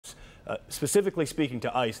Specifically speaking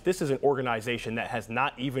to ICE, this is an organization that has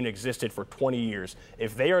not even existed for 20 years.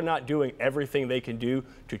 If they are not doing everything they can do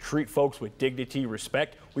to treat folks with dignity,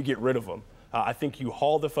 respect, we get rid of them. I think you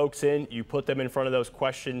haul the folks in, you put them in front of those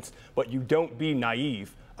questions, but you don't be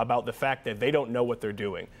naive about the fact that they don't know what they're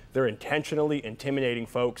doing. They're intentionally intimidating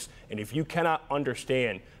folks, and if you cannot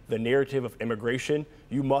understand the narrative of immigration,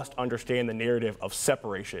 you must understand the narrative of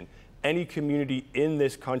separation. Any community in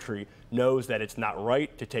this country knows that it's not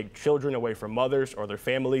right to take children away from mothers or their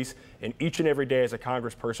families, and each and every day as a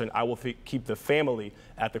congressperson, I will keep the family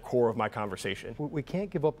at the core of my conversation. We can't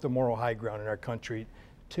give up the moral high ground in our country.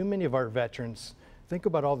 Too many of our veterans, think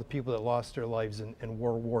about all the people that lost their lives in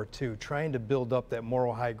World War II, trying to build up that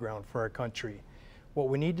moral high ground for our country. What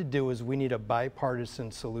we need to do is we need a bipartisan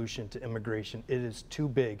solution to immigration. It is too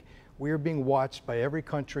big. We are being watched by every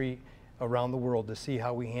country around the world to see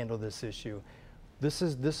how we handle this issue. This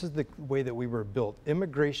is the way that we were built.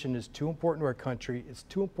 Immigration is too important to our country, it's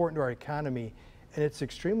too important to our economy, and it's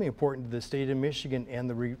extremely important to the state of Michigan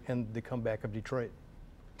and the comeback of Detroit.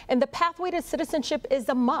 And the pathway to citizenship is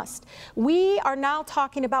a must. We are now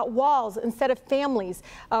talking about walls instead of families.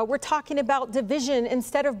 We're talking about division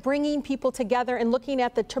instead of bringing people together and looking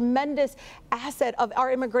at the tremendous asset of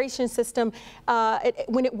our immigration system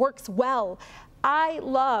when it works well. I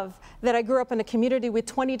love that I grew up in a community with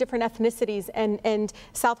 20 different ethnicities and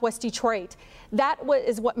Southwest Detroit. That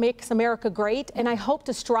is what makes America great, and I hope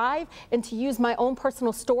to strive and to use my own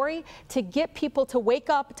personal story to get people to wake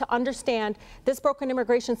up to understand this broken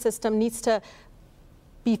immigration system needs to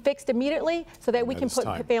be fixed immediately so that we can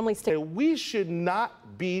put families together. We should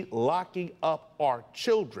not be locking up our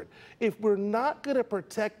children. If we're not going to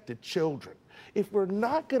protect the children, if we're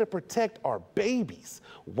not going to protect our babies,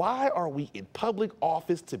 why are we in public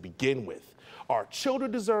office to begin with? Our children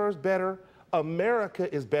deserve better.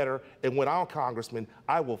 America is better. And when I'm congressman,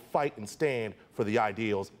 I will fight and stand for the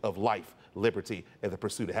ideals of life, liberty, and the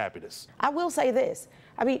pursuit of happiness. I will say this.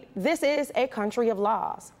 I mean, this is a country of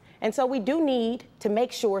laws. And so we do need to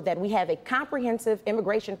make sure that we have a comprehensive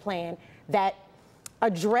immigration plan that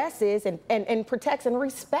addresses and protects and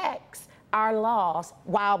respects our laws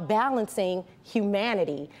while balancing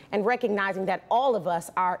humanity and recognizing that all of us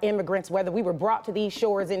are immigrants, whether we were brought to these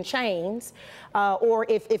shores in chains or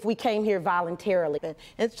if we came here voluntarily.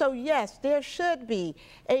 And so, yes, there should be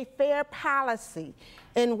a fair policy.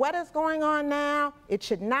 And what is going on now, it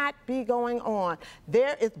should not be going on.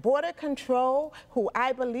 There is border control, who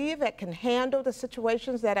I believe that can handle the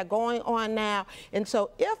situations that are going on now. And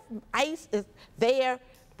so if ICE is there,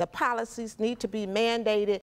 the policies need to be mandated